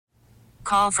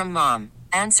Call from mom.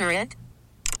 Answer it.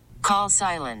 Call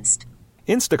silenced.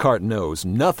 Instacart knows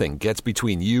nothing gets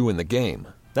between you and the game.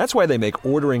 That's why they make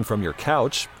ordering from your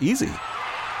couch easy.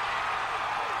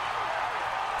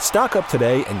 Stock up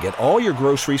today and get all your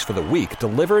groceries for the week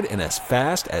delivered in as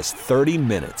fast as 30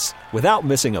 minutes without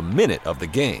missing a minute of the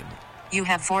game. You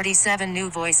have 47 new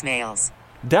voicemails.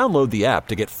 Download the app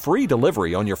to get free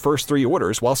delivery on your first 3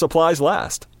 orders while supplies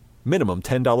last. Minimum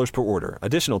 $10 per order.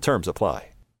 Additional terms apply.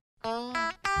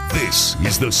 This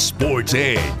is the Sports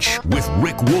Edge with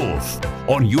Rick Wolf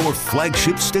on your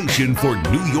flagship station for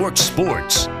New York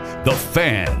sports. The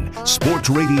Fan, Sports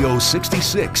Radio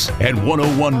 66 and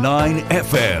 101.9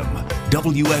 FM,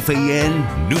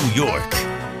 WFAN, New York.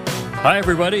 Hi,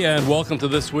 everybody, and welcome to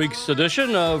this week's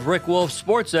edition of Rick Wolf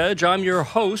Sports Edge. I'm your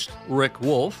host, Rick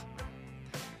Wolf.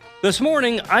 This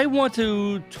morning, I want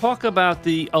to talk about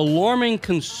the alarming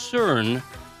concern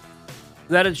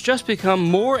that it's just become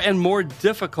more and more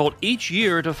difficult each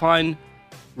year to find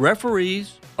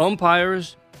referees,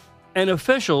 umpires, and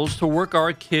officials to work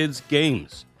our kids'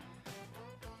 games.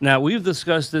 Now, we've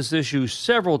discussed this issue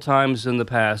several times in the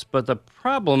past, but the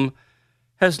problem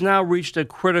has now reached a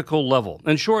critical level.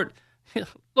 In short,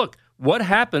 look, what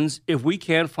happens if we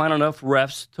can't find enough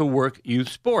refs to work youth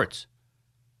sports?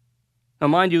 Now,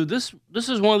 mind you, this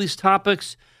is one of these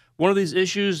topics, one of these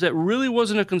issues that really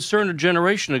wasn't a concern a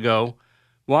generation ago.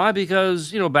 Why?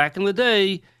 Because, back in the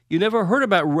day, you never heard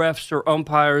about refs or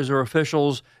umpires or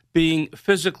officials being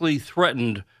physically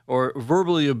threatened or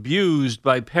verbally abused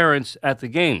by parents at the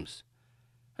games.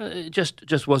 It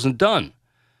just wasn't done.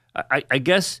 I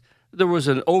guess there was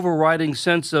an overriding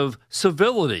sense of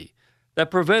civility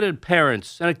that prevented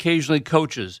parents and occasionally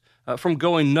coaches from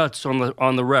going nuts on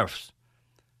the refs.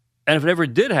 And if it ever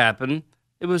did happen,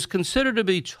 it was considered to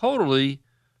be totally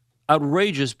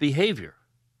outrageous behavior.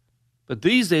 But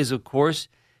these days, of course,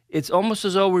 it's almost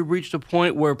as though we've reached a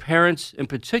point where parents in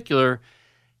particular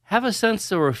have a sense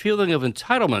or a feeling of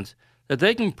entitlement that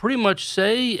they can pretty much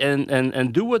say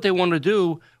and do what they want to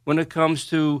do when it comes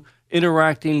to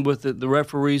interacting with the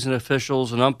referees and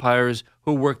officials and umpires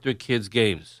who work their kids'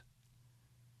 games.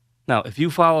 Now, if you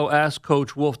follow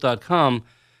AskCoachWolf.com,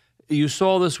 you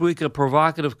saw this week a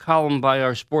provocative column by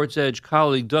our Sports Edge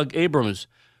colleague Doug Abrams,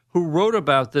 who wrote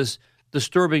about this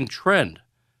disturbing trend.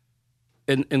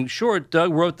 In short,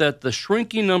 Doug wrote that the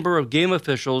shrinking number of game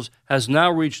officials has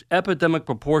now reached epidemic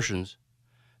proportions,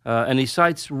 and he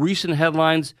cites recent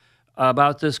headlines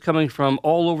about this coming from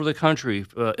all over the country,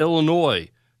 Illinois,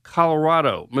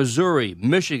 Colorado, Missouri,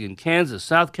 Michigan, Kansas,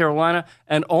 South Carolina,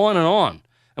 and on and on.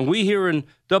 And we here in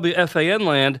WFAN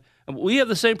land, we have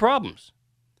the same problems.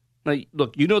 Now,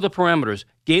 look, you know the parameters.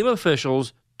 Game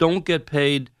officials don't get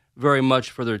paid very much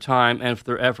for their time and for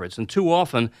their efforts. And too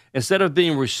often, instead of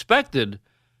being respected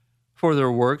for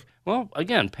their work, well,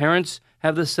 again, parents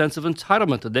have this sense of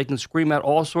entitlement that they can scream out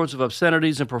all sorts of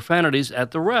obscenities and profanities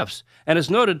at the refs. And as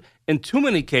noted, in too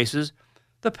many cases,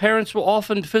 the parents will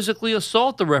often physically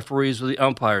assault the referees or the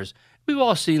umpires. We've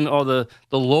all seen all the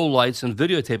lowlights and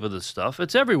videotape of this stuff.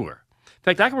 It's everywhere. In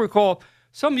fact, I can recall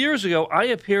some years ago, I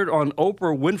appeared on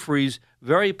Oprah Winfrey's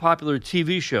very popular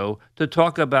TV show to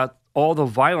talk about all the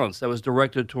violence that was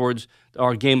directed towards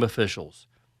our game officials.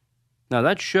 Now,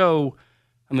 that show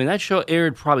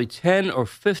aired probably 10 or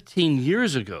 15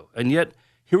 years ago, and yet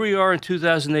here we are in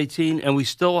 2018, and we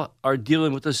still are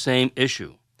dealing with the same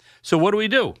issue. So what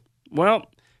do? Well,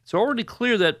 it's already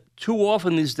clear that too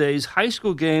often these days, high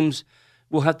school games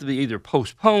will have to be either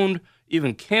postponed,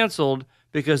 even canceled,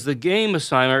 because the game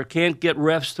assigner can't get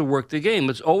refs to work the game.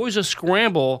 It's always a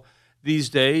scramble these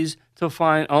days to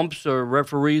find umps or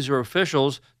referees or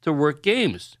officials to work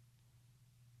games.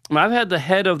 I've had the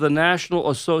head of the National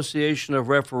Association of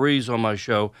Referees on my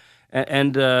show,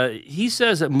 and he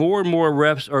says that more and more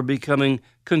refs are becoming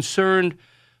concerned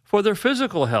for their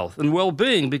physical health and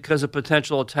well-being because of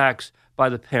potential attacks by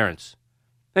the parents.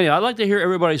 Anyway, I'd like to hear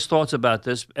everybody's thoughts about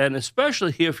this, and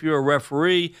especially if you're a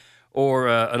referee or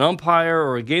an umpire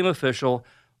or a game official,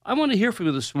 I want to hear from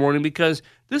you this morning because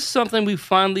this is something we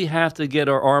finally have to get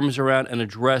our arms around and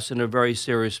address in a very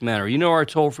serious manner. You know our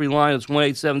toll-free line, it's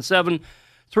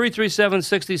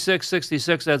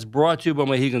 1-877-337-6666. That's brought to you by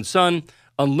Mohegan Sun.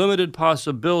 Unlimited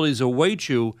possibilities await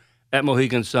you at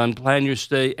Mohegan Sun. Plan your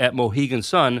stay at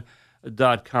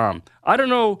MoheganSun.com. I don't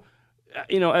know,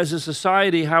 as a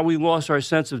society, how we lost our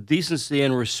sense of decency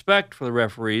and respect for the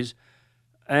referees,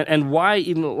 and why,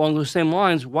 even along those same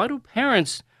lines, why do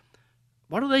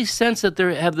they sense that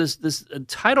they have this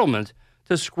entitlement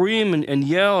to scream and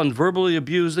yell and verbally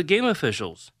abuse the game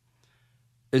officials?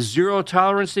 Is zero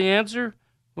tolerance the answer?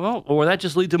 Well, or that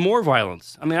just lead to more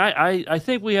violence. I mean, I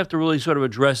think we have to really sort of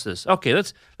address this. Okay,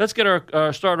 let's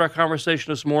get start our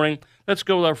conversation this morning. Let's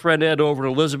go with our friend Ed over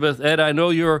in Elizabeth. Ed, I know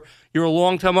you're a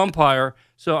long-time umpire,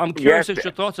 so I'm curious Yes.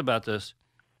 your thoughts about this.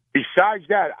 Besides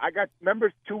that,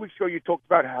 remember 2 weeks ago you talked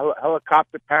about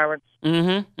helicopter parents?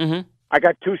 Mm-hmm. Mm-hmm. I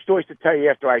got two stories to tell you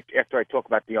after I talk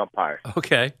about the umpires.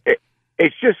 Okay.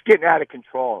 It's just getting out of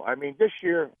control. I mean, this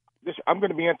year, I'm going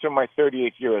to be entering my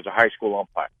 38th year as a high school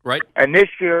umpire. Right. And this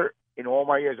year, in all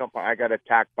my years umpire, I got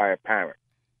attacked by a parent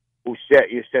who said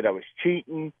I was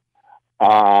cheating.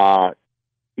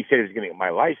 He said he was going to get my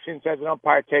license as an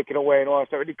umpire taken away and all that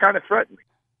stuff. And he kind of threatened me.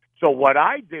 So what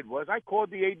I did was I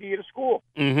called the AD of the school.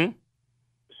 Mm-hmm.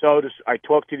 So I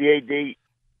talked to the AD,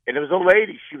 and it was a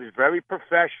lady. She was very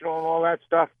professional and all that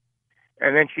stuff.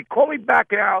 And then she called me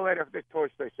back an hour later after the tour.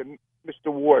 I said,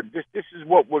 Mr. Ward, this is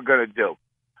what we're going to do.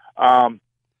 I'm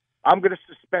going to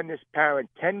suspend this parent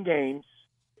 10 games.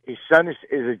 His son is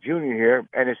a junior here,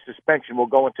 and his suspension will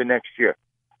go into next year.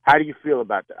 How do you feel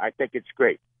about that? I think it's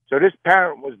great. So this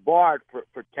parent was barred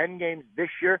for 10 games this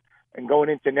year and going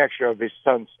into next year of his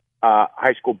son's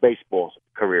high school baseball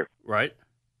career. Right.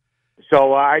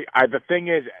 So the thing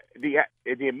is,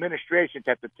 the administrations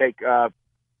have to take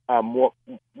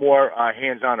more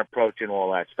hands-on approach and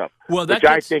all that stuff, which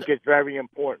I think is very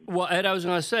important. Well, Ed, I was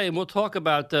going to say, and we'll talk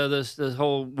about this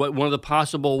whole one of the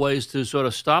possible ways to sort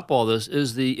of stop all this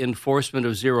is the enforcement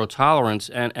of zero tolerance,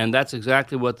 and that's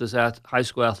exactly what this high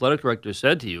school athletic director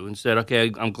said to you and said,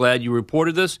 okay, I'm glad you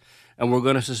reported this, and we're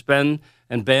going to suspend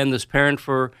and ban this parent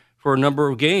for a number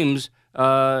of games,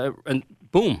 and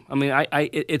boom. I mean,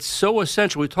 it's so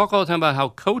essential. We talk all the time about how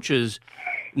coaches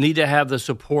need to have the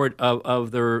support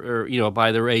of their,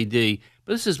 by their AD.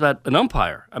 But this is about an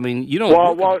umpire. I mean, you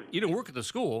don't work at the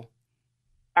school.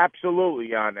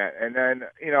 Absolutely on that. And then,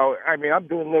 I'm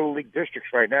doing Little League districts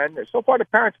right now, and so far the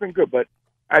parents been good. But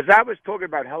as I was talking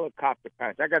about helicopter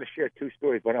parents, I got to share two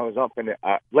stories. When I was umpiring,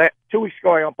 2 weeks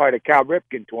ago, I umpired a Cal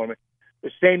Ripken tournament,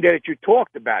 the same day that you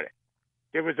talked about it.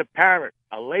 There was a parent,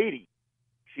 a lady.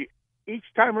 Each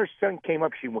time her son came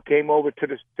up, she came over to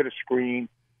the screen,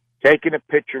 taking a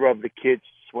picture of the kid's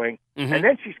swing, mm-hmm. and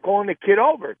then she's calling the kid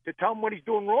over to tell him what he's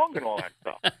doing wrong and all that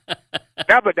stuff.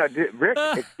 Yeah, but Rick,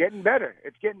 it's getting better.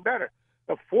 It's getting better.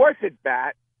 The fourth at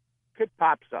bat, kid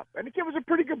pops up, and the kid was a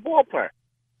pretty good ball player.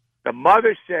 The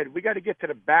mother said, "We got to get to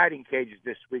the batting cages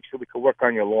this week so we can work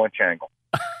on your launch angle."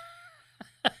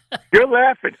 You're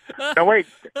laughing. No, wait.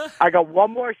 I got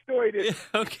one more story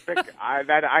okay.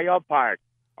 that I umpired.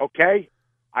 Okay?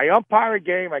 I umpire a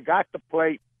game. I got the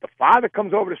plate. The father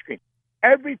comes over the screen.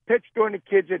 Every pitch during the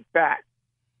kid's at bat,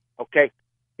 okay,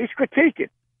 he's critiquing.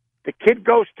 The kid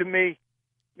goes to me,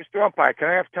 Mr. Umpire, can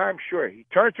I have time? Sure. He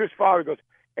turns to his father and goes,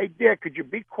 hey, Dad, could you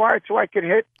be quiet so I can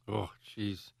hit? Oh,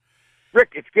 jeez.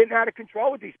 Rick, it's getting out of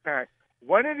control with these parents.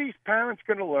 When are these parents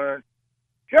going to learn?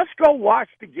 Just go watch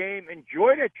the game.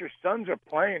 Enjoy that your sons are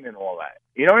playing and all that.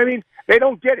 You know what I mean? They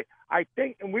don't get it. I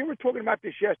think, and we were talking about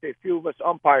this yesterday, a few of us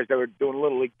umpires that were doing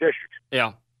Little League districts.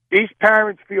 Yeah. These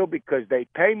parents feel because they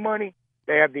pay money,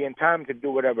 they have the time to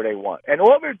do whatever they want. And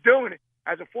all they're doing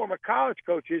as a former college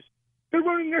coach is they're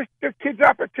ruining their kids'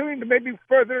 opportunity to maybe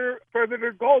further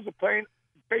their goals of playing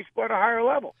baseball at a higher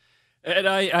level. And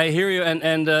I hear you,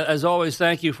 and as always,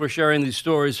 thank you for sharing these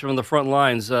stories from the front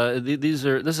lines. This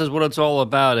is what it's all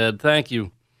about, Ed. Thank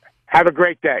you. Have a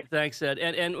great day. Thanks, Ed.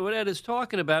 And what Ed is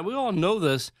talking about, we all know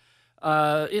this.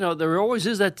 There always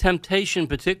is that temptation,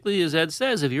 particularly as Ed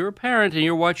says, if you're a parent and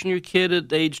you're watching your kid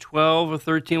at age 12 or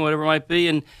 13, whatever it might be,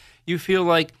 and you feel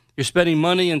like you're spending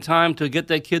money and time to get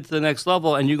that kid to the next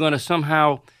level, and you're going to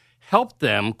somehow help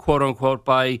them, quote unquote,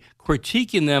 by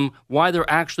critiquing them why they're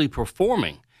actually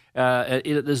performing.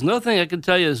 There's nothing, I can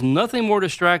tell you, there's nothing more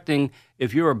distracting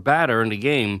if you're a batter in the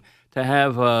game to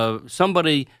have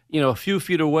somebody, a few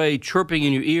feet away chirping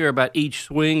in your ear about each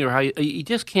swing or how you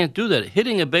just can't do that.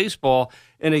 Hitting a baseball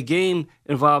in a game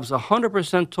involves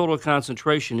 100% total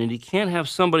concentration, and you can't have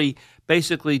somebody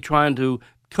basically trying to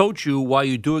coach you while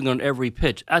you're doing it on every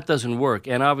pitch. That doesn't work.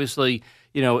 And obviously,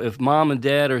 if mom and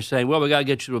dad are saying, well, we got to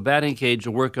get you to a batting cage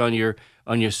to work on your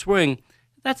swing,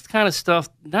 that's the kind of stuff,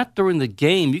 not during the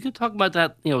game. You can talk about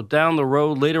that, down the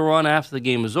road later on after the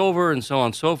game is over and so on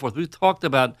and so forth. We've talked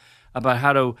about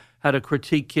how to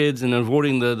critique kids and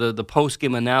avoiding the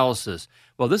post-game analysis.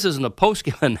 Well, this isn't a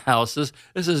post-game analysis.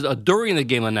 This is a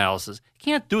during-the-game analysis. You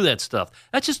can't do that stuff.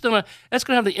 That's gonna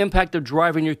have the impact of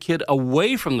driving your kid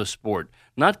away from the sport,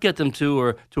 not get them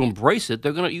to embrace it.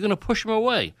 You're gonna push them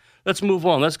away. Let's move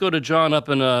on. Let's go to John up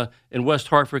in West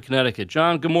Hartford, Connecticut.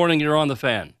 John, good morning. You're on the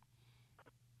Fan.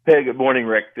 Hey, good morning,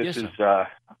 Rick. This Yes, is,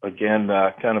 again,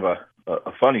 kind of a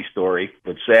a funny story,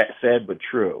 but sad but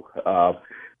true.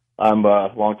 I'm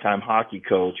a longtime hockey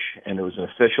coach, and there was an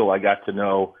official I got to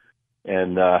know,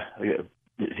 and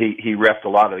he reffed a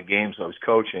lot of the games I was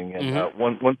coaching. And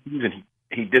one season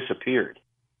he disappeared.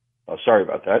 Oh, sorry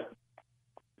about that.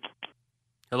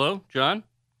 Hello, John?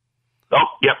 Oh,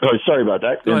 yeah. Oh, sorry about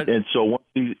that. Go ahead. And so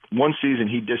one season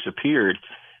he disappeared,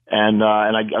 and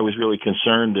I was really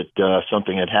concerned that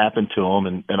something had happened to him,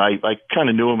 and I kind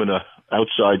of knew him in a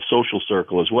outside social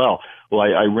circle as well. Well,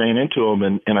 I ran into him,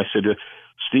 and I said,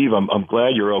 Steve, I'm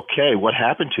glad you're okay. What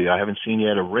happened to you? I haven't seen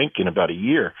you at a rink in about a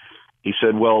year. He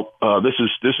said, well, this is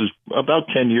about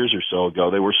 10 years or so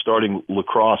ago. They were starting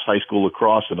lacrosse, high school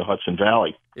lacrosse in the Hudson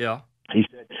Valley. Yeah. He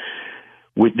said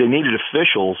they needed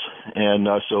officials, and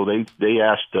so they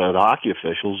asked the hockey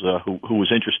officials who was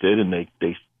interested, and they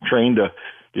trained the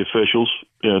officials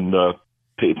and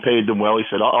paid them well. He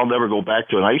said, I'll never go back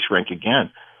to an ice rink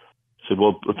again. I said,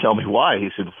 well, tell me why. He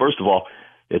said, first of all,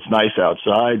 it's nice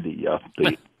outside. The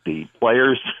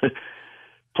players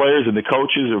and the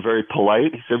coaches are very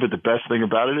polite. He said, but the best thing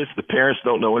about it is the parents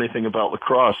don't know anything about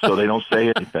lacrosse, so they don't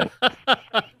say anything.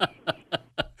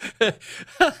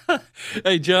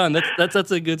 Hey, John,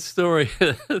 that's a good story.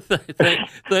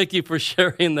 Thank you for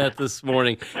sharing that this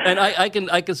morning. And I can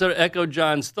sort of echo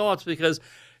John's thoughts because,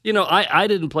 I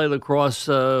didn't play lacrosse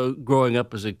growing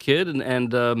up as a kid,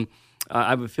 and I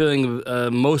have a feeling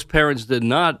most parents did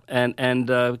not, and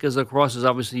because lacrosse has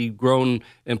obviously grown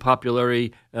in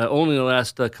popularity only in the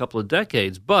last couple of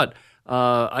decades. But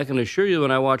I can assure you,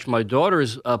 when I watch my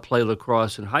daughters play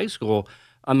lacrosse in high school,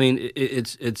 I mean,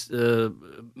 it's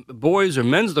boys or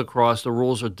men's lacrosse, the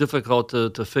rules are difficult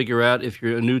to figure out if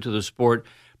you're new to the sport.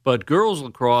 But girls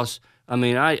lacrosse, I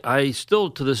mean, I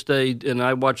still to this day, and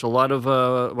I watch a lot of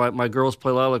my girls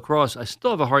play a lot of lacrosse, I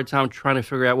still have a hard time trying to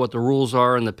figure out what the rules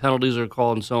are and the penalties are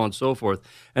called and so on and so forth.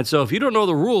 And so if you don't know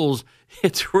the rules,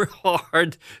 it's real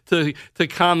hard to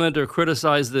comment or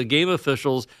criticize the game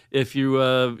officials if you,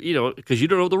 because you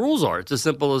don't know what the rules are. It's as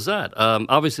simple as that.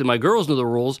 Obviously, my girls know the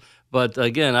rules, but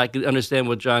again, I can understand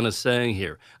what John is saying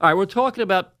here. All right, we're talking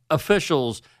about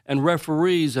officials and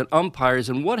referees and umpires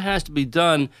and what has to be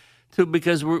done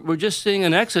because we're just seeing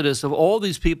an exodus of all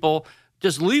these people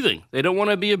just leaving. They don't want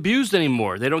to be abused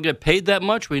anymore. They don't get paid that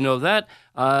much. We know that.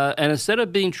 And instead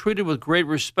of being treated with great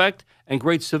respect and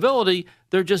great civility,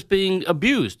 they're just being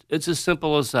abused. It's as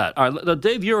simple as that. All right, now,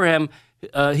 Dave Urham,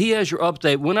 he has your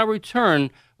update. When I return,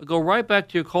 I'll go right back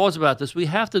to your calls about this. We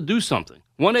have to do something.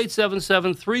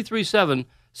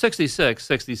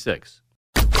 1-877-337-6666.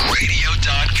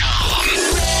 Radio.com.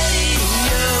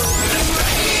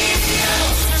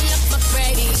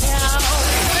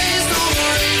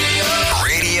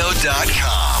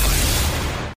 Radio.com.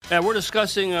 Now, we're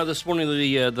discussing this morning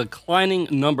the declining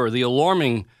number, the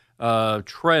alarming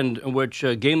trend in which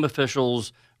game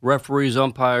officials, referees,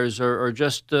 umpires are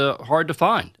just hard to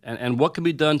find, and what can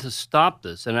be done to stop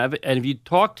this. And if you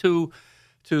talk to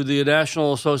the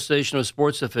National Association of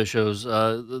Sports Officials,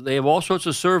 they have all sorts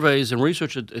of surveys and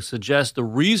research that suggests the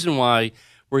reason why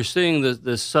we're seeing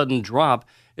this sudden drop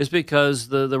is because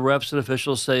the refs and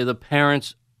officials say the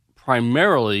parents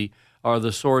primarily are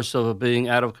the source of being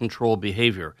out of control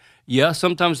behavior. Yeah,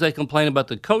 sometimes they complain about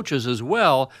the coaches as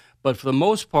well, but for the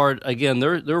most part, again,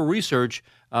 their research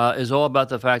is all about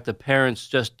the fact that parents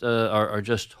just are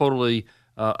just totally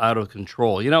out of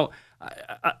control.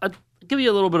 I'll give you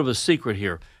a little bit of a secret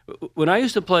here. When I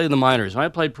used to play in the minors, when I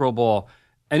played pro ball,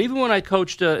 and even when I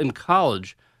coached in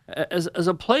college, as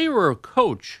a player or a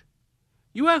coach,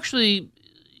 you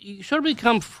sort of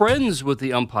become friends with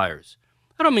the umpires.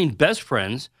 I don't mean best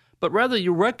friends, but rather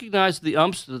you recognize the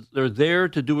umps that they're there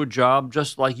to do a job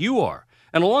just like you are.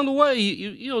 And along the way,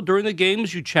 you during the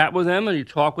games, you chat with them and you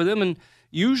talk with them, and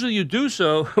usually you do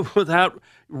so without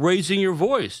raising your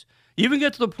voice. You even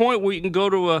get to the point where you can go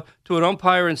to an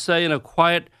umpire and say in a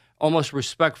quiet, almost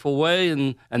respectful way,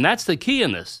 and that's the key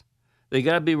in this. They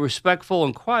got to be respectful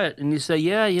and quiet, and you say,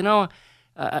 yeah,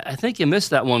 I think you missed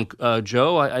that one,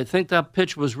 Joe. I think that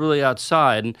pitch was really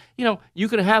outside. And, you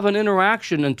can have an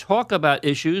interaction and talk about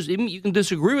issues. Even you can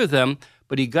disagree with them,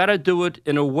 but you got to do it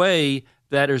in a way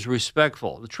that is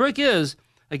respectful. The trick is,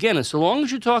 again, so long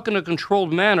as you talk in a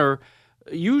controlled manner,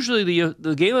 usually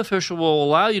the game official will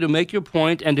allow you to make your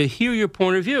point and to hear your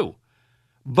point of view.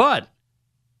 But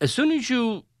as soon as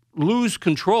you lose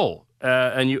control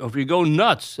if you go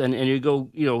nuts and you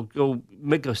go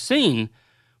make a scene,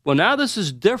 well, now this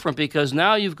is different because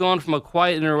now you've gone from a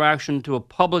quiet interaction to a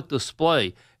public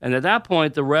display. And at that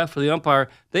point, the ref or the umpire,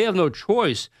 they have no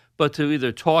choice but to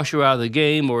either toss you out of the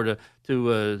game or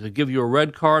to give you a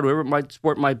red card, whatever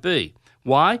sport might be.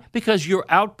 Why? Because your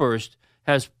outburst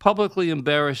has publicly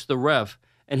embarrassed the ref,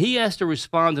 and he has to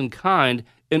respond in kind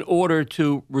in order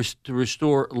to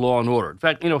restore law and order. In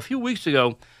fact, a few weeks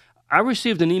ago, I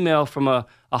received an email from a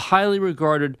highly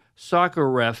regarded soccer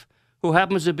ref who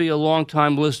happens to be a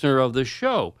longtime listener of this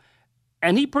show.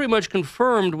 And he pretty much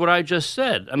confirmed what I just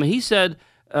said. I mean, he said,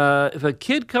 if a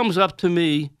kid comes up to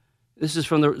me, this is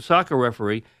from the soccer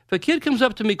referee, if a kid comes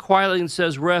up to me quietly and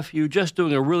says, "Ref, you're just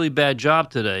doing a really bad job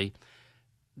today,"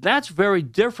 that's very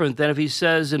different than if he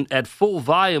says at full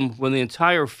volume when the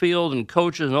entire field and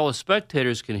coaches and all the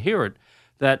spectators can hear it,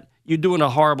 that you're doing a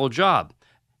horrible job.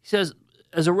 He says,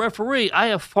 as a referee, I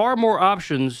have far more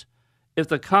options if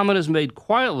the comment is made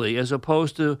quietly as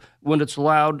opposed to when it's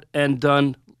loud and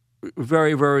done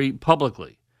very, very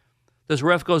publicly. This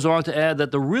ref goes on to add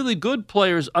that the really good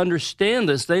players understand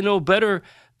this. They know better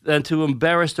than to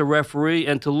embarrass the referee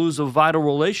and to lose a vital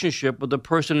relationship with the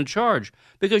person in charge,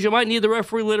 because you might need the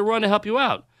referee later on to help you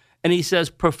out. And he says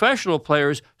professional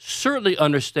players certainly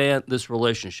understand this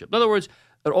relationship. In other words,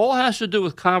 it all has to do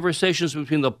with conversations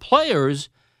between the players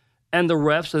and the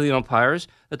refs and the umpires,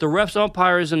 that the refs,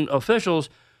 umpires, and officials,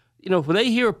 when they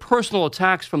hear personal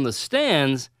attacks from the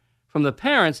stands, from the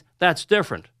parents, that's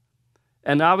different.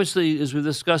 And obviously, as we've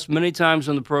discussed many times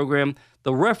on the program,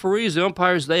 the referees, the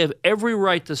umpires, they have every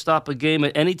right to stop a game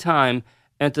at any time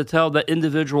and to tell that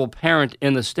individual parent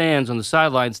in the stands on the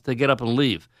sidelines to get up and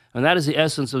leave. And that is the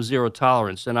essence of zero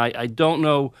tolerance. And I don't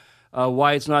know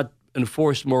why it's not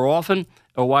enforced more often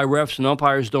or why refs and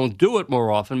umpires don't do it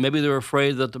more often. Maybe they're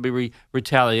afraid that there'll be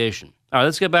retaliation. All right,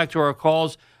 let's get back to our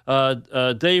calls.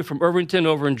 Dave from Irvington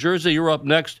over in Jersey, you're up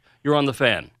next. You're on the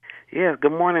Fan. Yeah,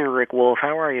 good morning, Rick Wolf.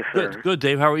 How are you, sir? Good,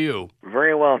 Dave. How are you?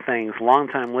 Very well, thanks.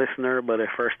 Long-time listener, but a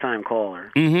first-time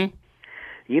caller. Mm-hmm.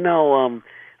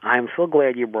 I'm so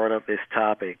glad you brought up this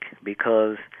topic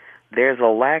because there's a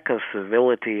lack of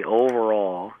civility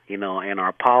overall, in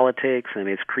our politics, and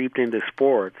it's creeped into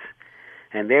sports.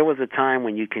 And there was a time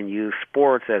when you can use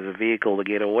sports as a vehicle to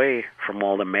get away from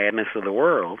all the madness of the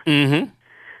world. Mm-hmm.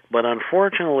 But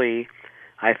unfortunately,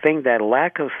 I think that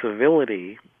lack of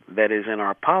civility that is in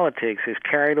our politics is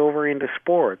carried over into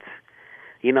sports.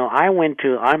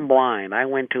 I'm blind. I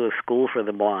went to a school for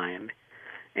the blind.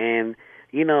 And,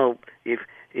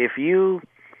 if you,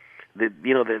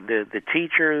 the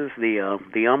teachers,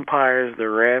 the umpires, the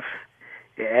refs,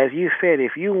 as you said,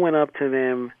 if you went up to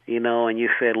them, and you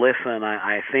said, "Listen,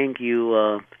 I think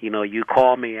you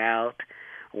called me out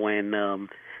when,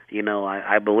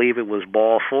 I believe it was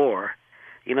ball 4."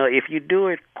 If you do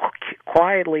it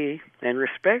quietly and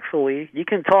respectfully, you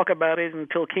can talk about it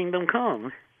until kingdom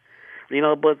come.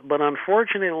 But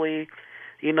unfortunately,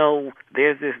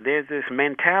 there's this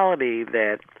mentality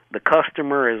that the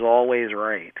customer is always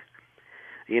right.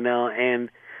 And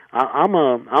I'm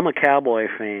a Cowboy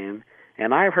fan,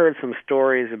 and I've heard some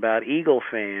stories about Eagle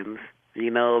fans.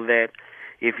 That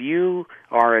if you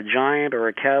are a Giant or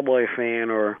a Cowboy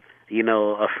fan or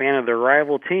a fan of the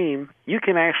rival team, you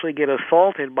can actually get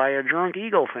assaulted by a drunk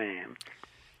Eagle fan.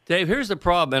 Dave, here's the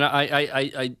problem,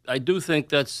 and I do think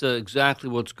that's exactly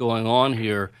what's going on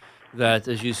here, that,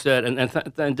 as you said,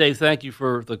 and Dave, thank you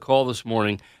for the call this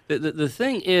morning. The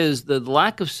thing is, the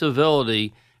lack of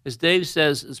civility, as Dave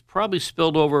says, is probably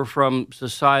spilled over from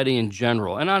society in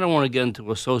general. And I don't want to get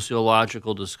into a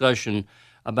sociological discussion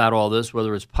about all this,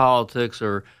 whether it's politics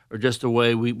or just the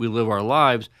way we live our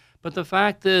lives. But the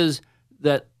fact is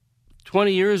that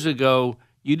 20 years ago,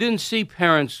 you didn't see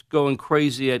parents going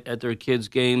crazy at their kids'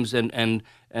 games and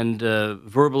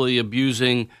verbally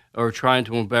abusing or trying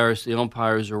to embarrass the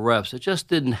umpires or refs. It just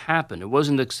didn't happen. It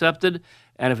wasn't accepted,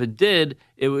 and if it did,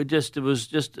 it was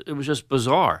just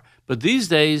bizarre. But these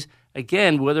days,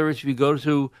 again, whether it's if you go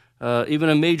to even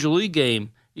a major league game,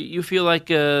 you feel like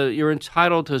you're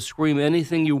entitled to scream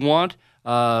anything you want,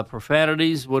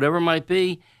 profanities, whatever it might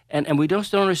be. And we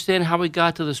just don't understand how we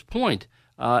got to this point.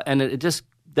 And it just,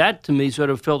 that to me sort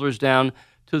of filters down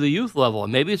to the youth level.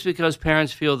 And maybe it's because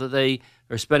parents feel that they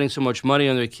are spending so much money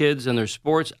on their kids and their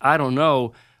sports. I don't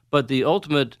know. But the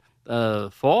ultimate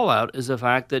fallout is the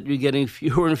fact that you're getting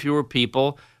fewer and fewer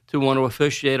people to want to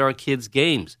officiate our kids'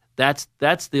 games. That's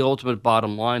the ultimate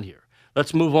bottom line here.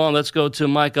 Let's move on. Let's go to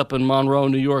Mike up in Monroe,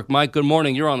 New York. Mike, good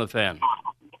morning. You're on the Fan.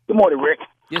 Good morning, Rick.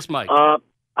 Yes, Mike.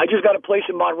 I just got a place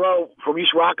in Monroe from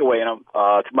East Rockaway, and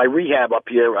it's my rehab up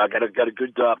here. I got a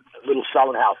good little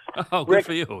solid house. Oh, good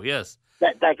for you. Yes.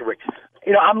 Thank you, Rick.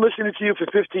 I'm listening to you for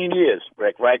 15 years,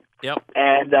 Rick. Right? Yep.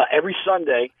 And every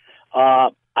Sunday, I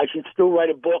should still write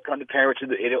a book on the parents of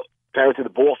the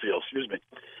ball field. Excuse me.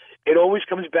 It always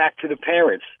comes back to the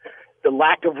parents, the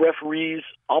lack of referees,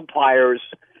 umpires,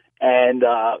 and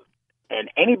And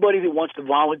anybody that wants to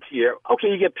volunteer, okay,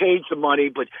 you get paid some money,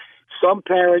 but some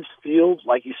parents feel,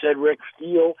 like you said, Rick,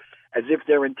 feel as if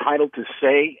they're entitled to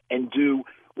say and do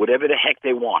whatever the heck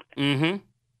they want. Mm-hmm.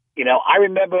 You know, I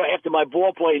remember after my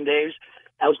ball playing days,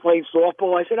 I was playing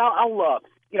softball. I said, I'll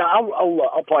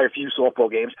play a few softball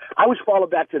games. I was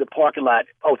followed back to the parking lot,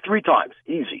 3 times,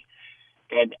 easy.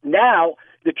 And now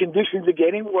the conditions are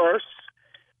getting worse.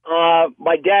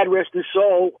 My dad, rest his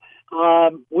soul,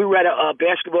 we were at a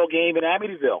basketball game in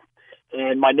Amityville,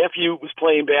 and my nephew was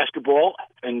playing basketball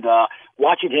and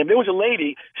watching him. There was a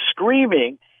lady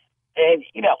screaming, and,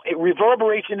 you know, it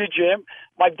reverberates in the gym.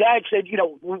 My dad said, you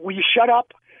know, will you shut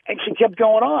up? And she kept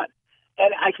going on.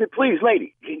 And I said, please,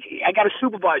 lady, I got a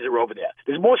supervisor over there.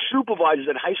 There's more supervisors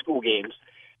at high school games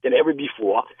than ever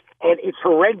before, and it's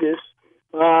horrendous.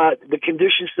 The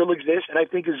conditions still exist, and I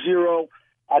think a zero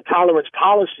tolerance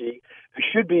policy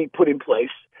should be put in place.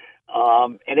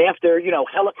 And after, you know,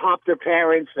 helicopter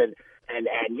parents and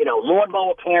you know,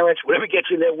 lawnmower parents, whatever gets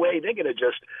in their way, they're going to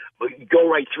just go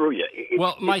right through you.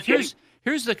 Well, Mike,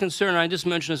 here's the concern. I just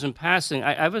mentioned this in passing.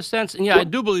 I have a sense, and I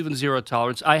do believe in zero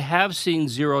tolerance. I have seen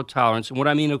zero tolerance. And what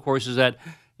I mean, of course, is that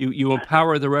you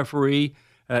empower the referee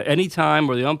anytime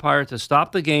or the umpire to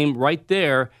stop the game right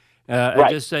there and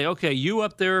just say, okay, you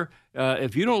up there,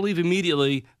 if you don't leave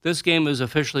immediately, this game is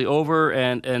officially over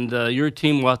and your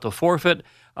team will have to forfeit.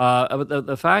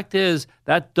 The fact is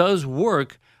that does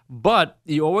work, but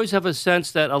you always have a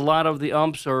sense that a lot of the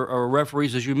umps or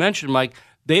referees, as you mentioned, Mike,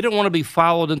 they don't want to be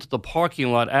followed into the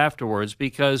parking lot afterwards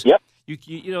because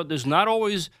you know there's not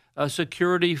always a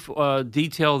security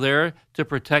detail there to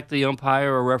protect the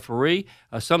umpire or referee.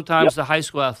 Sometimes the high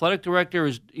school athletic director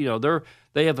is, you know,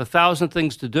 they have 1,000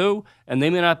 things to do, and they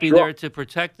may not be there to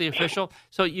protect the official.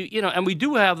 So you know, and we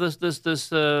do have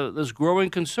this growing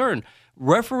concern.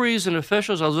 Referees and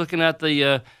officials. I was looking at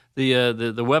the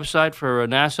website for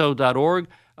naso.org.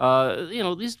 You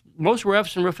know, most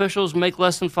refs and officials make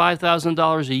less than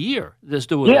 $5,000 a year just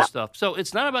doing this stuff. So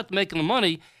it's not about making the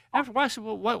money. After I said,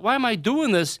 well, why am I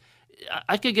doing this?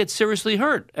 I could get seriously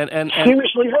hurt. And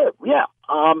seriously hurt, yeah.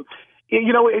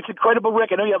 You know, it's incredible, Rick.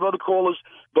 I know you have other callers,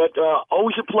 but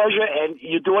always a pleasure. And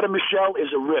your daughter, Michelle, is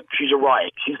a rip. She's a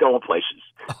riot. She's going places.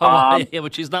 Yeah,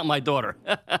 but she's not my daughter.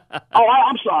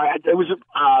 I'm sorry. It was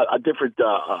a different...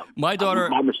 my daughter,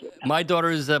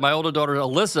 my older daughter,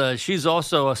 Alyssa, she's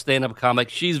also a stand-up comic.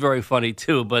 She's very funny,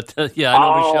 too. But, I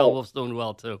know Michelle Wolf's doing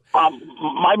well, too.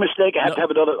 My mistake. I have to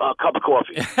have another cup of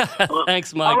coffee.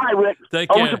 Thanks, Mike. All right, Rick. Take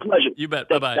care. Always a pleasure. You bet.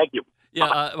 Bye-bye. Thank you. Yeah,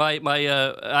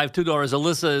 I have 2 daughters.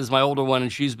 Alyssa is my older one,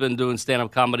 and she's been doing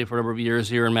stand-up comedy for a number of years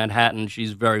here in Manhattan.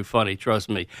 She's very funny, trust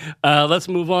me. Let's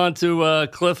move on to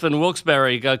Cliff in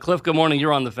Wilkes-Barre. Cliff, good morning.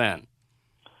 You're on the Fan.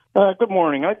 Good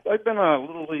morning. I've been a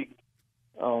Little League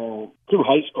through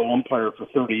high school umpire for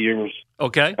 30 years.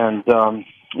 Okay. And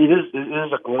it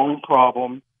is a growing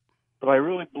problem, but I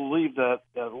really believe that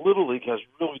Little League has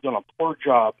really done a poor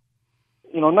job.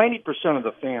 You know, 90% of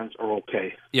the fans are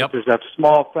okay. Yep. There's that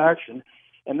small faction,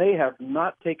 and they have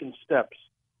not taken steps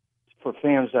for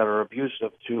fans that are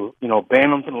abusive to, you know,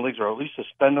 ban them from the leagues or at least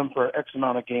suspend them for X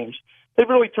amount of games. They've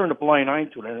really turned a blind eye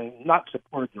to it and not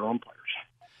supported their umpires.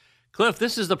 Cliff,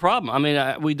 this is the problem. I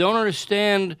mean, we don't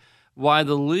understand why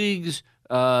the leagues,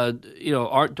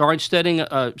 aren't standing,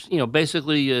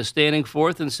 basically standing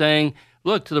forth and saying,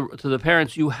 look, to the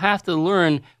parents, you have to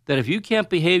learn that if you can't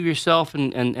behave yourself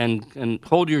and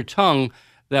hold your tongue,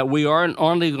 that we aren't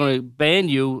only going to ban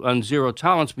you on zero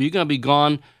tolerance, but you're going to be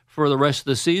gone for the rest of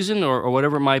the season or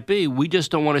whatever it might be. We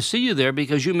just don't want to see you there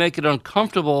because you make it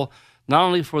uncomfortable not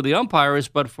only for the umpires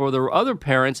but for the other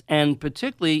parents, and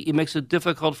particularly it makes it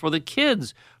difficult for the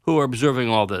kids who are observing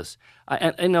all this.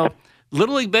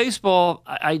 Little League Baseball,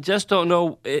 I just don't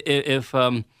know if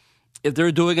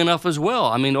they're doing enough as well.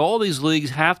 I mean, all these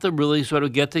leagues have to really sort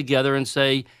of get together and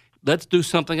say, let's do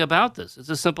something about this. It's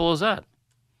as simple as that.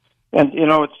 And, you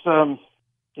know,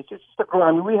 it's just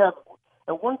I mean,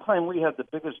 at one time we had the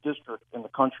biggest district in the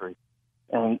country,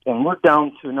 and we're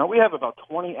down to, now we have about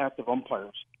 20 active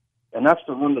umpires, and that's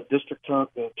to run the district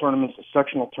tournaments, the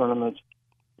sectional tournaments.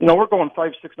 You know, we're going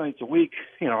 5-6 nights a week,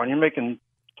 you know, and you're making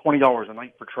 $20 a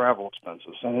night for travel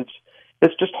expenses, and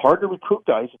it's just hard to recruit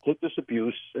guys to take this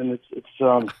abuse, and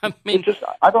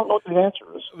I don't know what the answer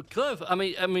is. Cliff, I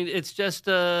mean, it's just,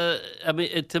 to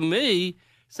me,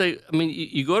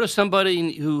 you go to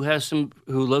somebody who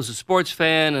loves a sports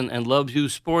fan and loves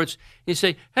youth sports. You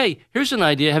say, hey, here's an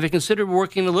idea. Have you considered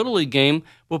working a Little League game?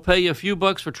 We'll pay you a few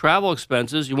bucks for travel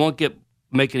expenses. You won't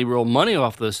make any real money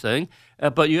off this thing,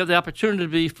 but you have the opportunity to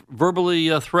be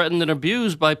verbally threatened and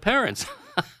abused by parents.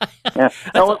 Yeah.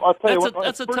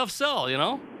 That's a tough sell, you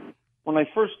know? when I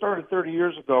first started 30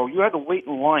 years ago, you had to wait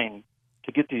in line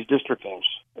to get these district games.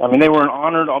 I mean, they were an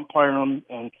honor to umpire them,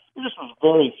 and there just was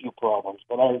very few problems.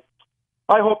 But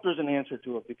I hope there's an answer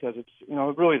to it because it's,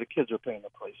 really the kids are paying the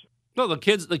price. No, the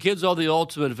kids are the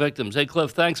ultimate victims. Hey,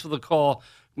 Cliff, thanks for the call.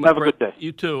 Have a good day.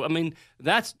 You too. I mean,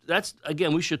 that's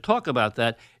again, we should talk about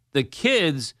that. The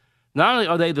kids, not only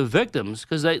are they the victims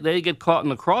because they get caught in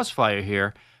the crossfire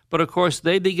here, but of course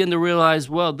they begin to realize,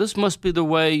 well, this must be the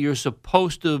way you're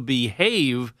supposed to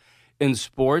behave in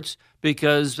sports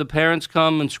because the parents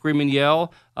come and scream and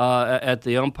yell at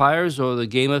the umpires or the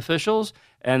game officials,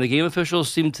 and the game officials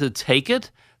seem to take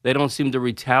it. They don't seem to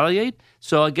retaliate.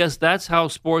 So I guess that's how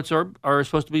sports are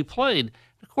supposed to be played.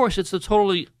 Of course, it's a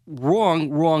totally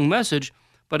wrong message.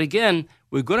 But again,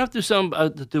 we're going to have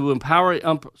to empower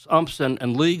umps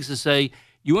and leagues to say,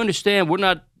 you understand, we're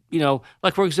not,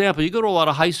 like, for example, you go to a lot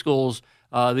of high schools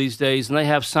these days, and they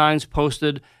have signs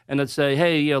posted, and that say,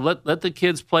 hey, let the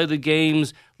kids play the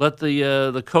games, let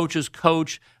the coaches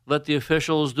coach, let the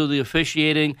officials do the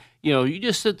officiating. You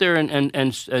just sit there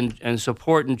and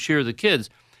support and cheer the kids.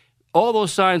 All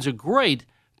those signs are great,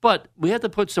 but we have to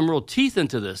put some real teeth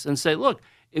into this and say, look,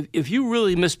 if you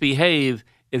really misbehave,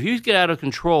 if you get out of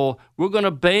control, we're going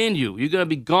to ban you. You're going to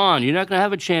be gone. You're not going to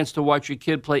have a chance to watch your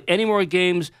kid play any more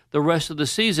games the rest of the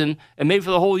season and maybe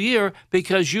for the whole year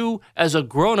because you, as a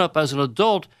grown-up, as an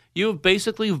adult, you have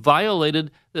basically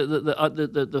violated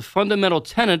the fundamental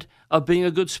tenet of being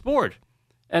a good sport.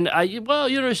 And you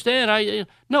understand. I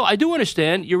do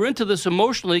understand. You're into this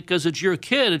emotionally because it's your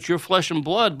kid, it's your flesh and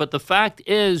blood. But the fact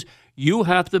is, you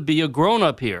have to be a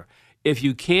grown-up here. If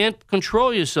you can't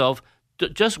control yourself,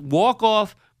 just walk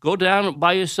off, go down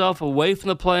by yourself, away from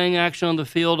the playing action on the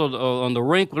field or on the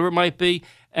rink, whatever it might be,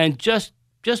 and just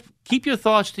keep your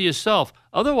thoughts to yourself.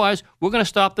 Otherwise, we're going to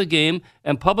stop the game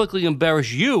and publicly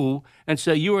embarrass you and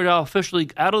say you are now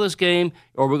officially out of this game,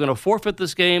 or we're going to forfeit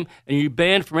this game, and you're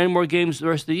banned from any more games the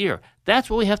rest of the year. That's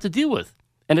what we have to deal with.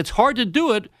 And it's hard to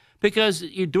do it because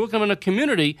you're doing it in a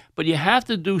community, but you have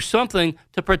to do something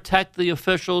to protect the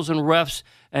officials and refs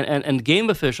and game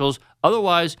officials.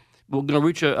 Otherwise, we're going to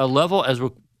reach a level, as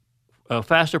we're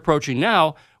fast approaching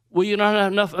now, where you don't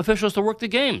have enough officials to work the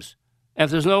games. And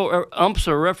if there's no umps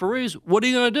or referees, what are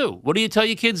you going to do? What do you tell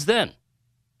your kids then?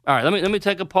 All right, let me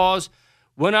take a pause.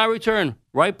 When I return,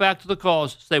 right back to the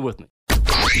calls. Stay with me.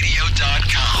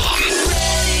 Radio.com.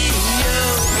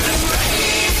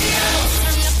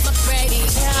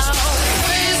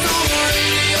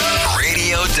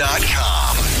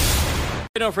 Radio.com.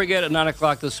 Don't forget, at 9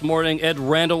 o'clock this morning, Ed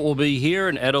Randall will be here,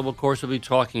 and Ed, of course, will be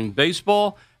talking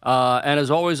baseball. And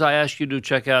as always, I ask you to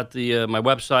check out my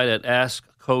website at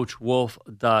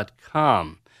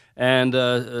AskCoachWolf.com. And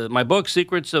my book,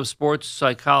 Secrets of Sports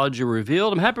Psychology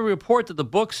Revealed. I'm happy to report that the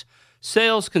book's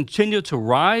sales continue to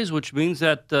rise, which means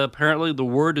that apparently the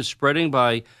word is spreading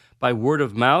by word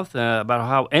of mouth about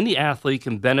how any athlete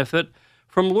can benefit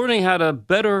from learning how to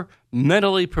better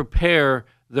mentally prepare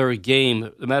their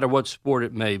game, no matter what sport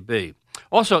it may be.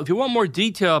 Also, if you want more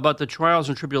detail about the trials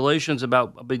and tribulations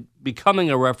about becoming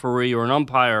a referee or an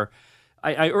umpire,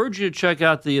 I urge you to check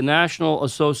out the National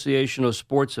Association of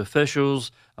Sports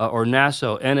Officials, or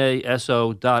NASO,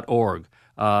 NASO.org.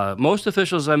 Most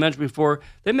officials, as I mentioned before,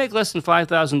 they make less than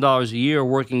 $5,000 a year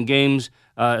working games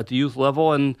at the youth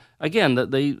level. And again,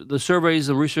 the surveys,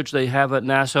 the research they have at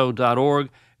NASO.org,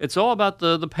 it's all about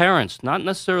the parents, not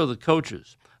necessarily the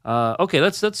coaches. Okay,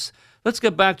 let's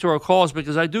get back to our calls,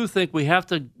 because I do think we have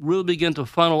to really begin to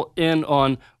funnel in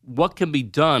on what can be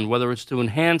done, whether it's to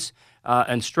enhance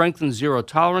and strengthen zero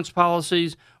tolerance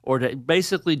policies, or to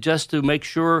basically just to make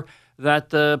sure that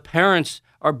the parents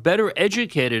are better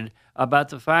educated about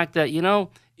the fact that,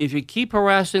 if you keep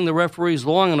harassing the referees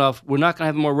long enough, we're not going to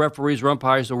have more referees or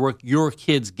umpires to work your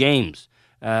kids' games.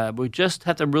 We just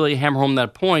have to really hammer home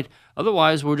that point.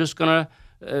 Otherwise, we're just going to,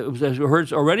 as we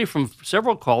heard already from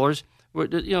several callers,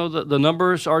 the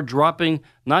numbers are dropping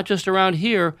not just around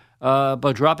here,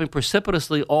 but dropping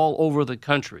precipitously all over the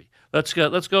country. Let's go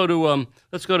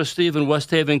to Steve in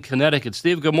West Haven, Connecticut.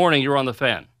 Steve, good morning. You're on the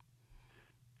Fan.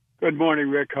 Good morning,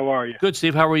 Rick. How are you? Good,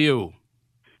 Steve. How are you?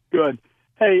 Good.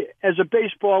 Hey, as a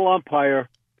baseball umpire,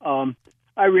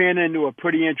 I ran into a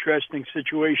pretty interesting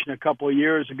situation a couple of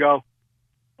years ago.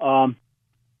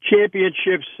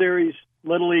 Championship Series,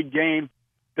 Little League game,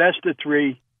 best of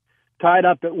three, tied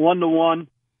up at 1-1.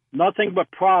 Nothing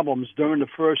but problems during the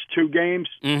first two games.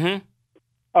 Mm-hmm.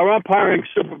 Our umpiring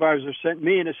supervisor sent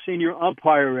me and a senior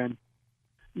umpire in.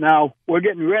 Now, we're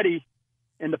getting ready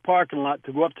in the parking lot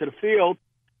to go up to the field,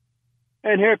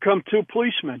 and here come two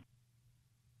policemen.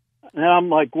 And I'm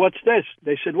like, what's this?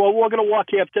 They said, well, we're going to walk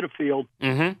you up to the field,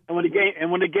 Mm-hmm.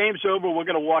 and when the game's over, we're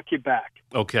going to walk you back.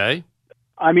 Okay.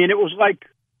 I mean, it was like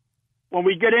when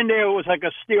we get in there, it was like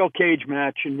a steel cage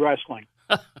match in wrestling.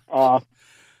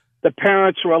 The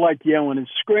parents were like yelling and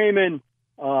screaming.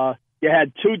 You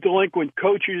had two delinquent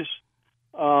coaches.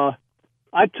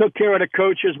 I took care of the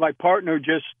coaches. My partner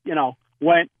just,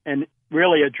 went and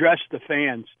really addressed the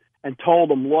fans and told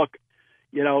them, look,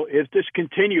 if this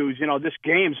continues, this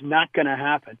game's not going to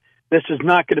happen. This is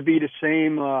not going to be the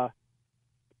same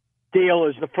deal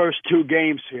as the first two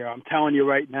games here. I'm telling you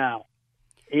right now.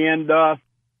 And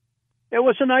it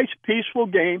was a nice, peaceful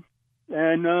game,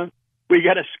 and we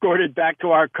got escorted back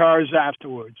to our cars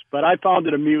afterwards. But I found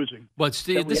it amusing. But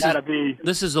Steve,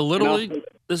 this is a little league.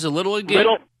 This is a little league game.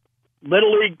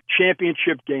 Little league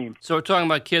championship game. So we're talking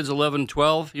about kids 11,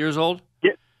 12 years old.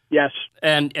 Yes.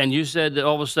 And you said that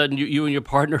all of a sudden you and your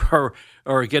partner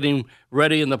are getting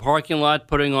ready in the parking lot,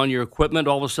 putting on your equipment.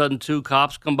 All of a sudden, two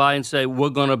cops come by and say, "We're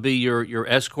going to be your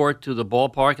escort to the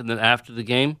ballpark," and then after the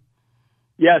game.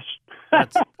 Yes.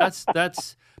 That's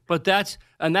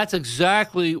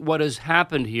exactly what has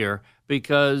happened here.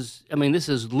 Because this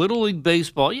is Little League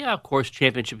baseball. Yeah, of course,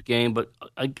 championship game. But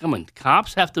come on,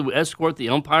 cops have to escort the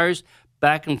umpires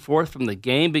back and forth from the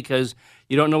game because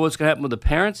you don't know what's going to happen with the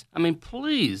parents.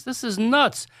 Please, this is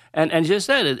nuts. And as you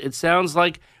said, it sounds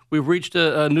like we've reached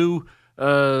a new,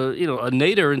 a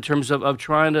nadir in terms of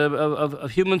trying to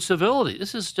of human civility.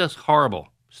 This is just horrible.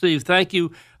 Steve, thank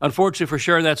you, unfortunately, for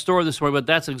sharing that story this morning. But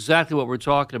that's exactly what we're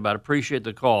talking about. Appreciate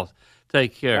the call.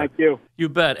 Take care. Thank you. You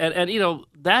bet. And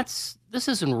this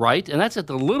isn't right. And that's at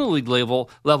the Little League level.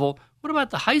 What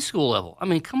about the high school level?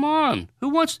 Come on. Who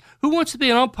wants to be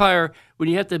an umpire when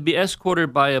you have to be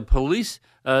escorted by a police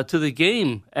to the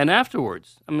game and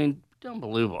afterwards?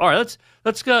 Unbelievable. All right,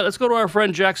 let's go to our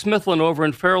friend Jack Smithlin over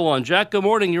in Fairlawn. Jack, good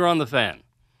morning. You're on the Fan.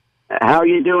 How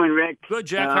you doing, Rick? Good,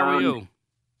 Jack. How are you?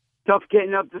 Tough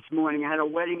getting up this morning. I had a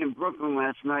wedding in Brooklyn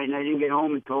last night, and I didn't get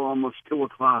home until almost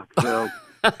 2:00. So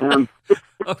Okay.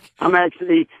 I'm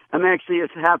actually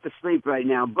half asleep right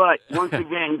now. But once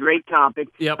again, great topic.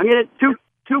 Yep. I'm going to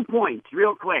two points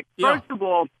real quick. Yeah. First of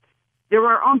all, there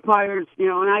are umpires,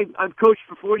 and I've coached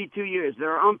for 42 years.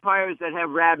 There are umpires that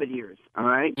have rabbit ears, all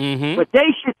right? Mm-hmm. What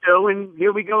they should do, and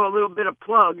here we go, a little bit of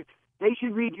plug, they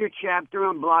should read your chapter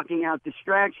on blocking out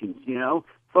distractions,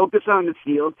 Focus on the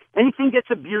field. Anything gets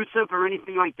abusive or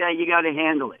anything like that, you got to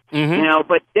handle it. Mm-hmm.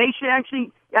 But they should actually,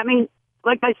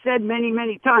 like I said many,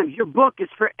 many times, your book is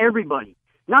for everybody,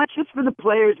 not just for the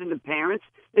players and the parents.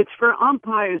 It's for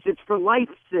umpires. It's for life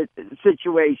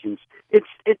situations. It's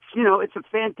a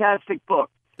fantastic book.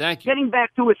 Thank you. Getting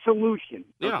back to a solution,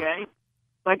 okay?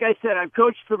 Like I said, I've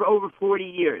coached for over 40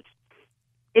 years.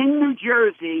 In New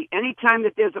Jersey, anytime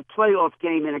that there's a playoff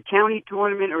game in a county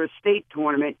tournament or a state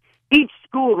tournament, each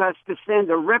school has to send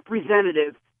a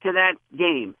representative to that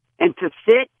game and to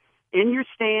sit in your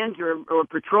stands or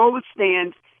patrol the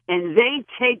stands, and they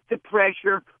take the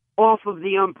pressure off of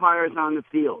the umpires on the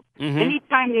field. Mm-hmm.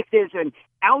 Anytime if there's an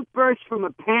outburst from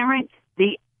a parent,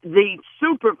 the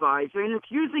supervisor, and it's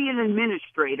usually an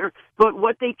administrator, but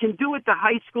what they can do at the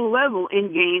high school level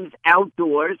in games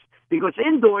outdoors, because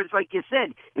indoors, like you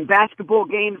said, in basketball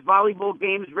games, volleyball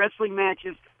games, wrestling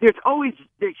matches, there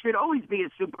should always be a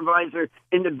supervisor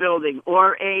in the building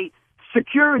or a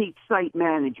security site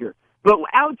manager. But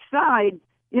outside,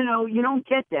 you don't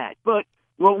get that. But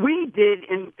what we did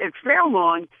at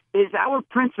Fairlawn is our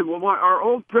principal, our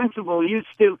old principal, used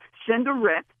to send a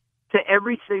rep to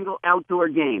every single outdoor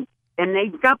game, and they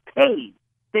got paid.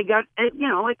 They got,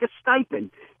 like a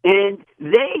stipend, and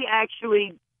they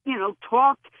actually,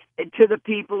 talked to the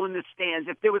people in the stands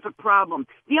if there was a problem.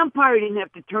 The umpire didn't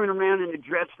have to turn around and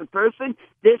address the person.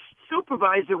 This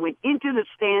supervisor went into the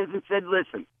stands and said,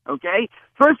 listen, okay,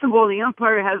 first of all, the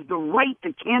umpire has the right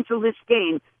to cancel this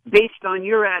game based on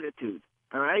your attitude,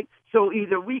 all right? So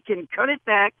either we can cut it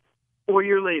back or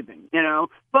you're leaving,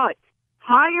 But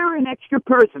hire an extra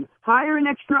person, hire an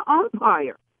extra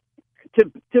umpire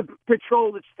to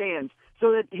patrol the stands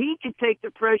so that he can take the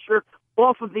pressure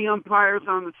off of the umpires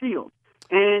on the field.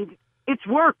 And it's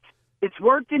worked. It's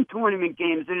worked in tournament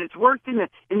games, and it's worked in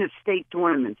the state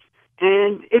tournaments.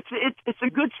 And it's a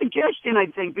good suggestion, I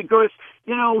think, because,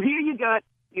 here you got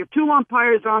your two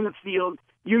umpires on the field,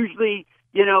 usually,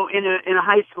 in a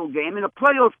high school game. In a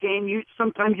playoff game,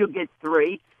 sometimes you'll get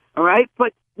three, all right?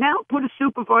 But now put a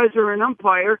supervisor or an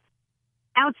umpire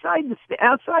outside the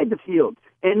field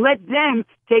and let them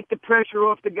take the pressure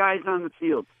off the guys on the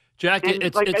field. Jack,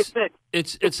 it's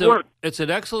an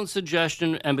excellent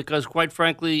suggestion, and because, quite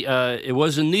frankly, it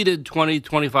wasn't needed 20,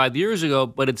 25 years ago,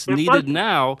 but it's needed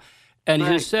now. And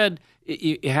he said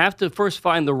you have to first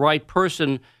find the right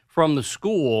person from the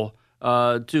school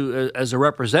as a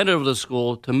representative of the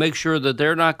school to make sure that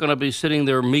they're not going to be sitting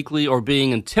there meekly or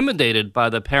being intimidated by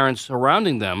the parents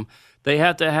surrounding them. They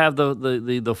have to have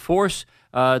the force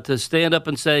to stand up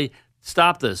and say,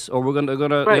 stop this, or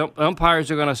the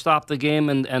umpires are going to stop the game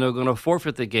and they're going to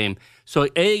forfeit the game. So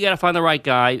A, you got to find the right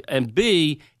guy, and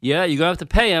B, you're going to have to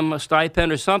pay him a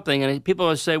stipend or something. And people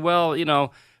will say, well,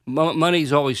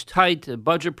 money's always tight,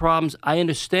 budget problems. I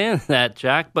understand that,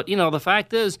 Jack, but the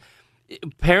fact is,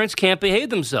 parents can't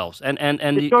behave themselves, and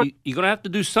you're going to have to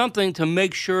do something to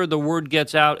make sure the word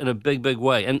gets out in a big, big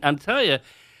way. And I'll tell you,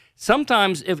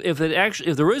 sometimes if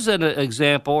there is an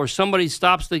example or somebody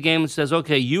stops the game and says,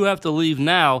 okay, you have to leave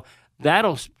now,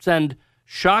 that'll send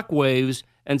shockwaves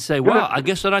and say, wow, I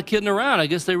guess they're not kidding around. I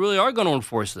guess they really are going to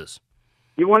enforce this.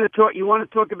 You want to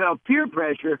talk about peer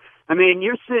pressure. I mean,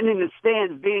 you're sitting in the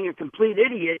stands being a complete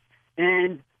idiot,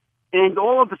 and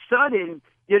all of a sudden,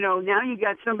 now you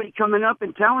got somebody coming up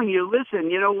and telling you,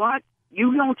 listen, you know what?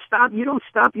 You don't stop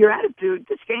your attitude,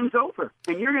 this game's over,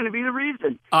 and you're going to be the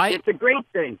reason. It's a great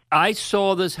thing. I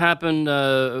saw this happen.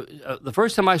 The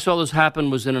first time I saw this happen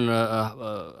was in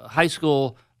a high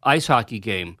school ice hockey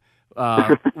game,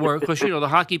 where, of course, the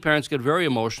hockey parents get very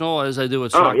emotional, as they do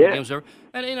at soccer games.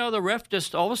 And, the ref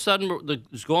just all of a sudden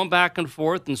is going back and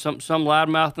forth, and some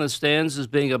loudmouth in the stands is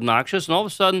being obnoxious, and all of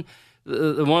a sudden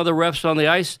one of the refs on the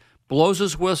ice blows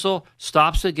his whistle,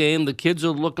 stops the game. The kids are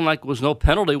looking like there was no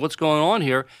penalty. What's going on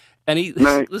here? And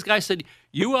this guy said,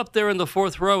 you up there in the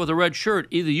fourth row with a red shirt,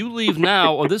 either you leave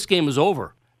now or this game is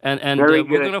over. And Very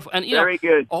we're good. going to Very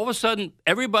good. All of a sudden,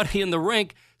 everybody in the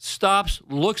rink stops,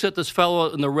 looks at this fellow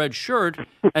in the red shirt,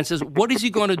 and says, what is he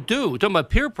going to do? We're talking about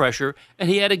peer pressure, and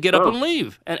he had to get up and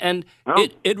leave. And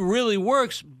it really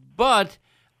works, but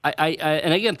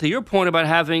and again, to your point about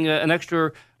having an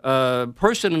extra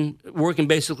person working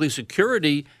basically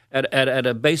security at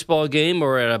a baseball game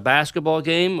or at a basketball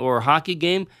game or a hockey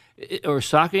game or a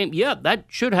soccer game, that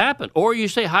should happen. Or you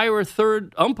say hire a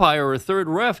third umpire or a third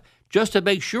ref just to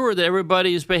make sure that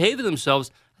everybody is behaving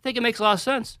themselves. I think it makes a lot of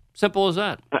sense. Simple as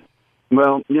that.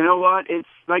 Well, you know what? It's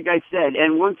like I said,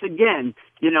 and once again,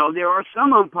 there are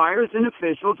some umpires and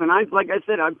officials, and I've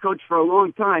coached for a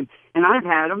long time, and I've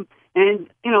had them. And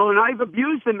and I've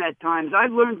abused them at times. I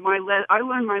learned my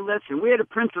lesson. We had a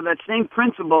principal, that same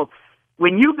principal.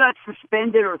 When you got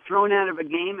suspended or thrown out of a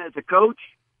game as a coach,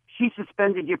 she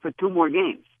suspended you for 2 more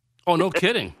games. Oh, no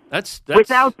kidding. That's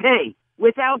without pay.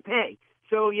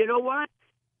 So you know what?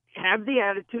 Have the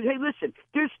attitude. Hey, listen.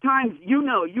 There's times you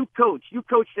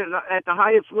coached at the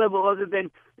highest level. Other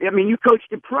than, you coached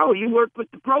the pro. You worked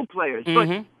with the pro players.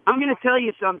 Mm-hmm. But I'm going to tell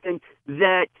you something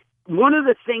that. One of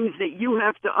the things that you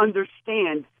have to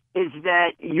understand is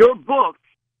that your book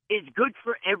is good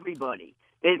for everybody.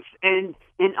 And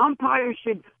umpires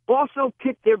should also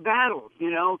pick their battles.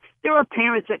 There are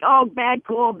parents that, bad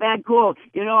call.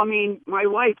 My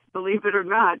wife, believe it or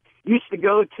not, used to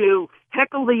go to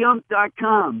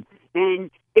heckletheump.com,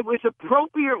 and it was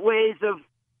appropriate ways of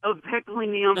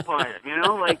heckling the umpire,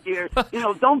 like you're,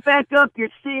 don't back up, you're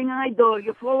seeing eye dog,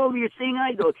 you fall over, you're seeing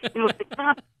eye dog.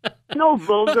 No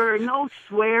vulgar, no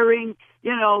swearing,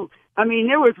 there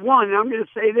was one, and I'm going to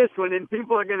say this one, and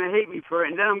people are going to hate me for it,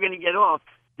 and then I'm going to get off.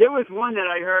 There was one that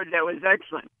I heard that was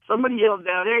excellent. Somebody yelled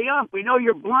out, hey, Ump, we know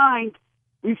you're blind.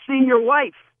 We've seen your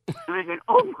wife. And I said,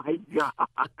 oh, my God.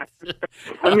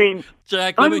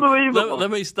 Jack, unbelievable.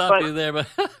 Let me stop you there. But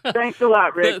thanks a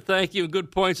lot, Rick. Thank you.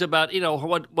 Good points about,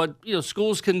 what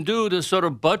schools can do to sort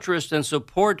of buttress and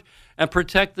support and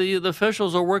protect the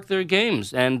officials or work their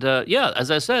games. And, as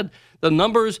I said, the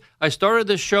numbers, I started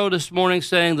this show this morning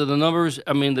saying that the numbers,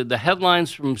 the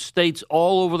headlines from states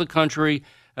all over the country,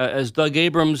 as Doug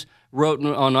Abrams wrote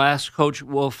on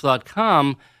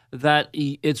AskCoachWolf.com, that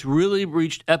it's really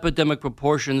reached epidemic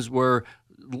proportions where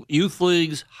youth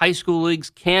leagues, high school leagues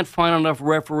can't find enough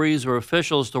referees or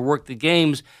officials to work the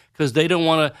games because they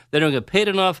don't get paid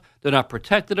enough, they're not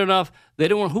protected enough,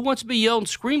 who wants to be yelled and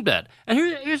screamed at? And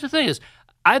here's the thing is,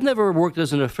 I've never worked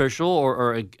as an official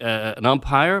or an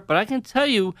umpire, but I can tell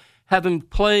you, having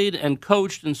played and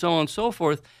coached and so on and so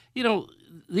forth,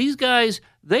 these guys,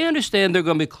 they understand they're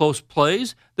going to be close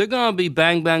plays. They're going to be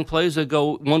bang-bang plays that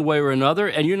go one way or another,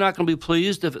 and you're not going to be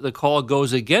pleased if the call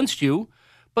goes against you.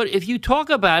 But if you talk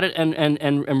about it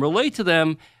and relate to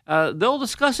them, they'll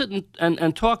discuss it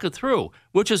and talk it through,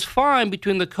 which is fine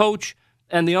between the coach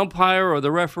and the umpire or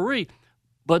the referee.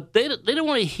 But they don't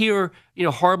want to hear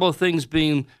horrible things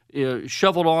being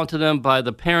shoveled onto them by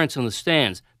the parents in the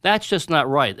stands. That's just not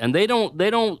right. And they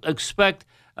don't expect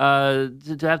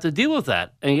to have to deal with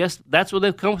that. And yes, that's what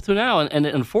they've come to now. And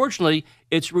unfortunately,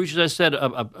 it's reached, as I said,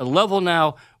 a level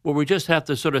now where we just have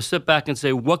to sort of sit back and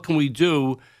say, what can we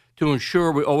do to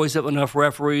ensure we always have enough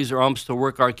referees or umps to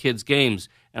work our kids' games?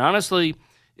 And honestly,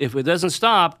 if it doesn't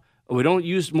stop, or we don't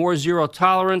use more zero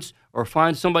tolerance or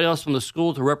find somebody else from the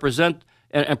school to represent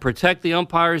and protect the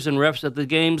umpires and refs at the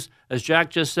games, as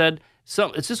Jack just said,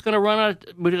 it's just going to run out.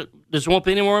 There won't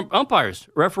be any more umpires,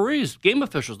 referees, game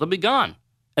officials. They'll be gone.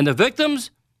 And the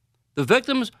victims,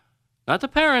 not the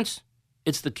parents,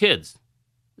 it's the kids.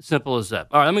 Simple as that.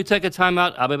 All right, let me take a time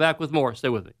out. I'll be back with more. Stay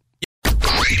with me.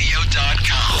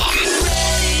 Radio.com.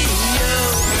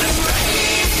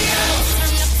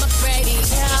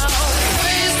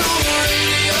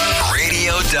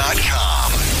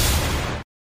 Radio.com.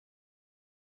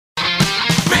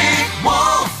 Rick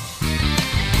Wolf.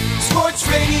 Sports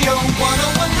Radio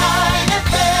 101.9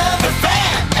 FM. The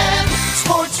Fan. And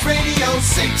Sports Radio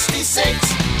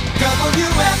 66.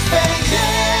 WFAN.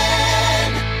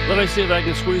 Let me see if I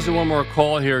can squeeze in one more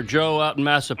call here. Joe out in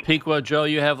Massapequa. Joe,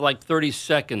 you have like 30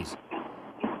 seconds.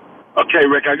 Okay,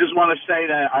 Rick, I just want to say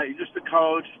that I used to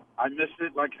coach. I miss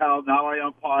it like hell. Now I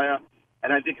umpire.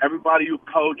 And I think everybody who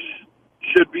coach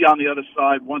should be on the other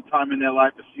side one time in their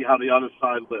life to see how the other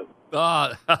side lives.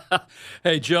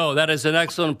 Hey, Joe, that is an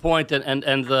excellent point,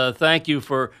 and thank you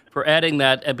for adding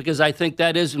that, because I think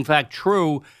that is, in fact,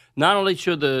 true. Not only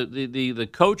should the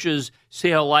coaches see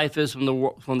how life is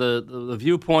from the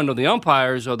viewpoint of the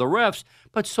umpires or the refs,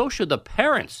 but so should the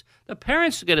parents. The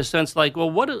parents get a sense like,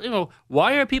 well,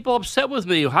 why are people upset with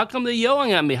me? How come they're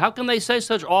yelling at me? How can they say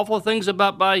such awful things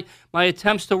about my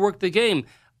attempts to work the game?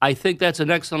 I think that's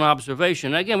an excellent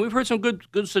observation. Again, we've heard some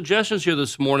good suggestions here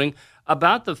this morning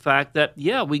about the fact that,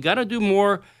 yeah, we got to do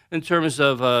more in terms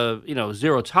of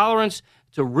zero tolerance,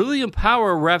 to really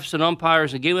empower refs and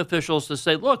umpires and game officials to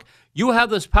say, look, you have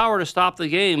this power to stop the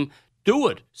game. Do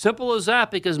it. Simple as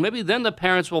that, because maybe then the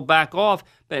parents will back off.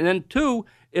 And then, two,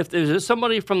 if there's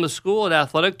somebody from the school, an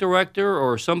athletic director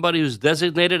or somebody who's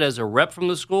designated as a rep from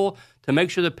the school to make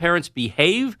sure the parents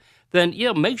behave, then,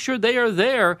 make sure they are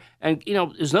there. And,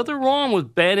 there's nothing wrong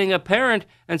with banning a parent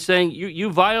and saying you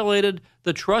violated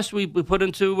the trust we put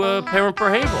into parent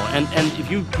behavior. And if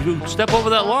you step over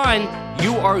that line,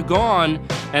 you are gone.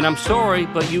 And I'm sorry,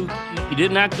 but you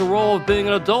didn't act the role of being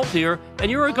an adult here,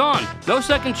 and you're gone. No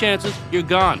second chances. You're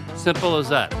gone. Simple as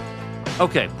that.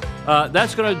 Okay.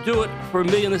 That's going to do it for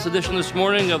me in this edition this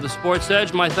morning of the Sports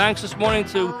Edge. My thanks this morning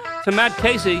to Matt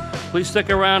Casey. Please stick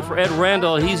around for Ed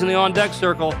Randall. He's in the on-deck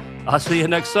circle. I'll see you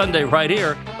next Sunday right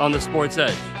here on the Sports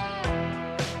Edge.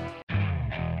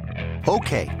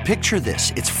 Okay, picture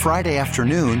this. It's Friday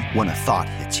afternoon when a thought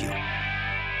hits you.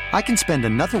 I can spend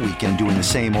another weekend doing the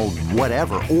same old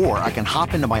whatever, or I can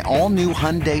hop into my all-new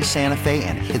Hyundai Santa Fe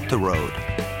and hit the road.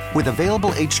 With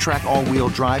available H-Track all-wheel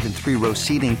drive and 3-row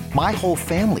seating, my whole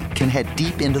family can head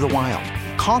deep into the wild.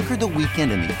 Conquer the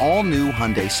weekend in the all-new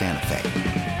Hyundai Santa Fe.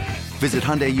 Visit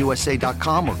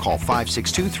HyundaiUSA.com or call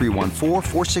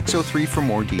 562-314-4603 for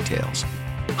more details.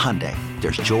 Hyundai,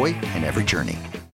 there's joy in every journey.